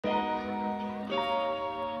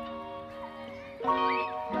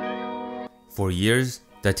For years,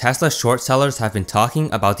 the Tesla short sellers have been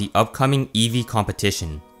talking about the upcoming EV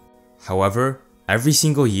competition. However, every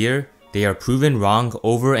single year, they are proven wrong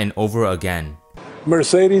over and over again.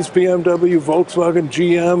 Mercedes, BMW, Volkswagen,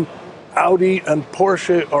 GM, Audi, and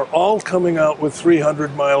Porsche are all coming out with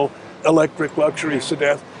 300-mile electric luxury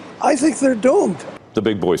sedans. I think they're doomed. The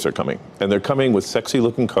big boys are coming, and they're coming with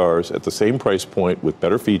sexy-looking cars at the same price point with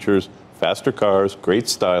better features, faster cars, great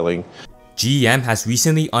styling. GM has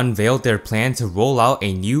recently unveiled their plan to roll out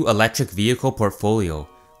a new electric vehicle portfolio,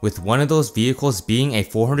 with one of those vehicles being a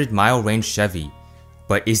 400-mile range Chevy.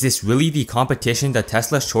 But is this really the competition the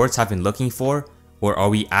Tesla shorts have been looking for, or are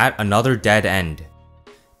we at another dead end?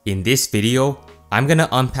 In this video, I'm gonna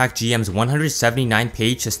unpack GM's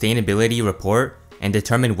 179-page sustainability report and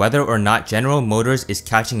determine whether or not General Motors is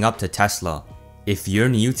catching up to Tesla. If you're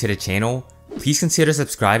new to the channel, please consider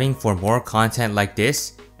subscribing for more content like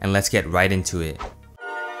this, and let's get right into it.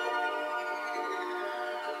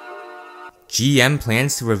 GM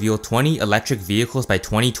plans to reveal 20 electric vehicles by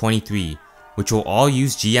 2023, which will all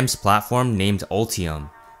use GM's platform named Ultium.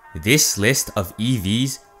 This list of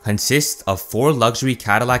EVs consists of 4 luxury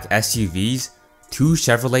Cadillac SUVs, 2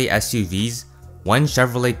 Chevrolet SUVs, 1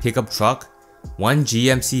 Chevrolet pickup truck, 1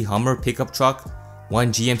 GMC Hummer pickup truck,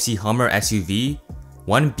 1 GMC Hummer SUV,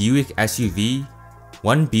 1 Buick SUV,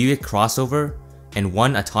 1 Buick crossover, and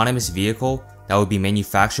 1 autonomous vehicle that will be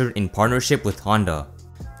manufactured in partnership with Honda.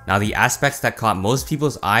 Now, the aspects that caught most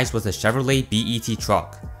people's eyes was the Chevrolet BET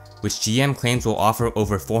truck, which GM claims will offer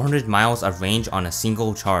over 400 miles of range on a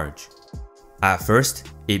single charge. At first,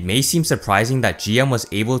 it may seem surprising that GM was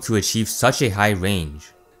able to achieve such a high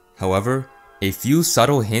range. However, a few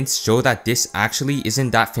subtle hints show that this actually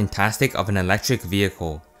isn't that fantastic of an electric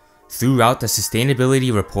vehicle. Throughout the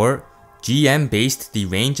sustainability report, GM based the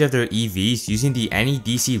range of their EVs using the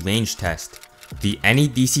NEDC range test. The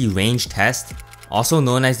NEDC range test, also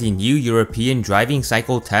known as the New European Driving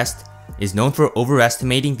Cycle Test, is known for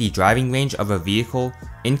overestimating the driving range of a vehicle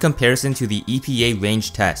in comparison to the EPA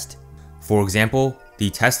range test. For example,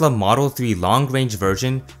 the Tesla Model 3 long-range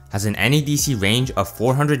version has an NEDC range of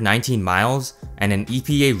 419 miles and an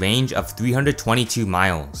EPA range of 322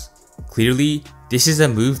 miles. Clearly, this is a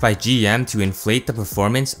move by GM to inflate the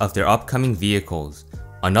performance of their upcoming vehicles.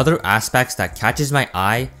 Another aspect that catches my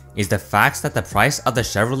eye is the fact that the price of the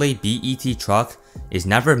Chevrolet BET truck is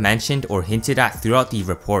never mentioned or hinted at throughout the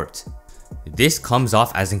report. This comes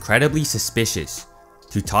off as incredibly suspicious.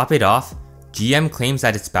 To top it off, GM claims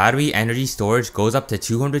that its battery energy storage goes up to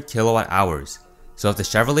 200 kilowatt hours. So if the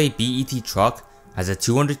Chevrolet BET truck has a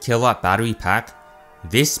 200 kilowatt battery pack,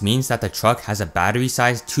 this means that the truck has a battery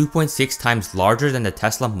size 2.6 times larger than the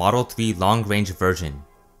Tesla Model 3 long-range version.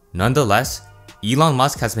 Nonetheless, Elon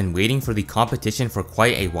Musk has been waiting for the competition for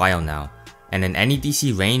quite a while now, and an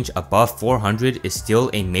NEDC range above 400 is still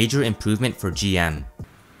a major improvement for GM.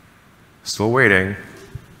 Still waiting.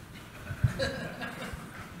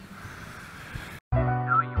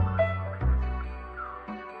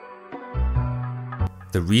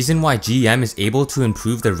 The reason why GM is able to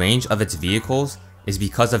improve the range of its vehicles is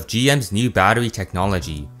because of GM's new battery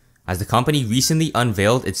technology, as the company recently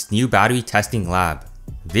unveiled its new battery testing lab.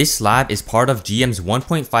 This lab is part of GM's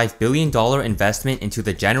 $1.5 billion investment into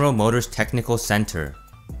the General Motors Technical Center.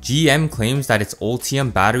 GM claims that its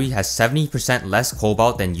Ultium battery has 70% less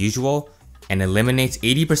cobalt than usual and eliminates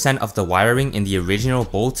 80% of the wiring in the original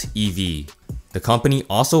Bolt EV. The company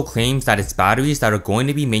also claims that its batteries that are going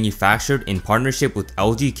to be manufactured in partnership with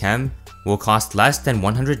LG Chem will cost less than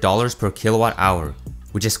 $100 per kilowatt hour,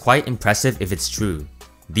 which is quite impressive if it's true.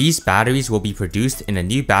 These batteries will be produced in a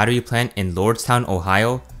new battery plant in Lordstown,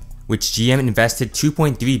 Ohio, which GM invested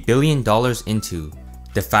 $2.3 billion into.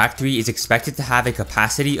 The factory is expected to have a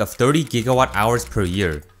capacity of 30 gigawatt hours per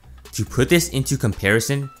year. To put this into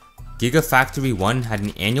comparison, Gigafactory 1 had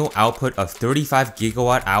an annual output of 35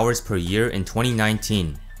 gigawatt hours per year in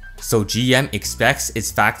 2019. So GM expects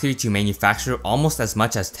its factory to manufacture almost as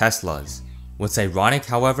much as Tesla's. What's ironic,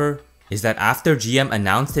 however, is that after GM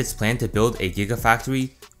announced its plan to build a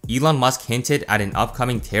Gigafactory, Elon Musk hinted at an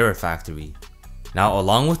upcoming Terafactory. Now,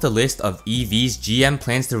 along with the list of EVs GM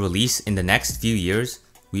plans to release in the next few years,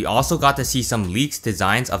 we also got to see some leaked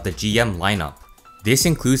designs of the GM lineup. This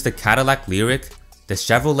includes the Cadillac Lyriq, the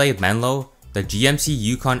Chevrolet Menlo, the GMC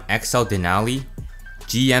Yukon XL Denali,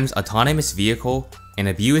 GM's autonomous vehicle, and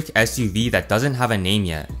a Buick SUV that doesn't have a name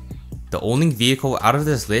yet. The only vehicle out of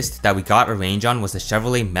this list that we got a range on was the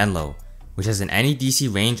Chevrolet Menlo, which has an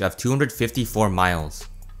NEDC range of 254 miles.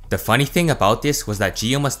 The funny thing about this was that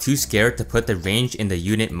GM was too scared to put the range in the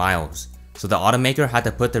unit miles, so the automaker had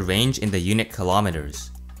to put the range in the unit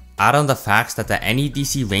kilometers. Add on the facts that the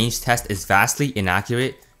NEDC range test is vastly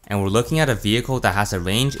inaccurate, and we're looking at a vehicle that has a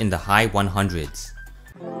range in the high 100s.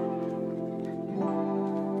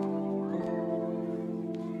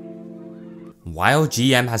 While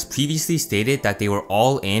GM has previously stated that they were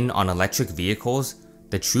all in on electric vehicles,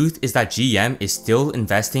 the truth is that GM is still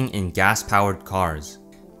investing in gas-powered cars.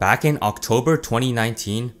 Back in October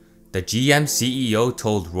 2019, the GM CEO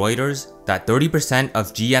told Reuters that 30%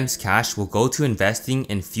 of GM's cash will go to investing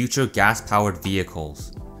in future gas-powered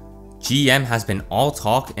vehicles. GM has been all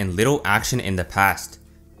talk and little action in the past,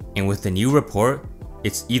 and with the new report,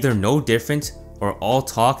 it's either no different or all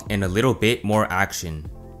talk and a little bit more action.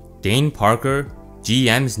 Dane Parker,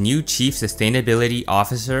 GM's new Chief Sustainability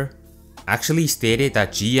Officer, actually stated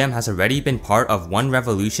that GM has already been part of one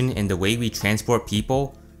revolution in the way we transport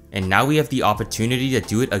people, and now we have the opportunity to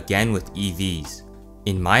do it again with EVs.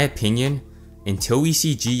 In my opinion, until we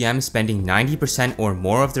see GM spending 90% or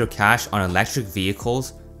more of their cash on electric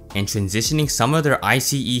vehicles and transitioning some of their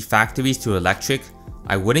ICE factories to electric,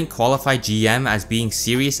 I wouldn't qualify GM as being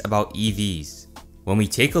serious about EVs. When we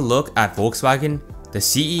take a look at Volkswagen, the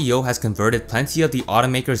CEO has converted plenty of the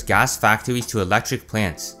automaker's gas factories to electric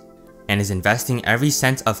plants, and is investing every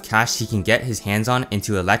cent of cash he can get his hands on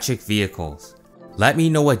into electric vehicles. Let me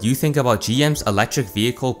know what you think about GM's electric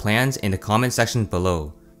vehicle plans in the comment section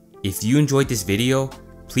below. If you enjoyed this video,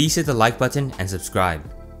 please hit the like button and subscribe,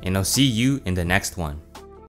 and I'll see you in the next one.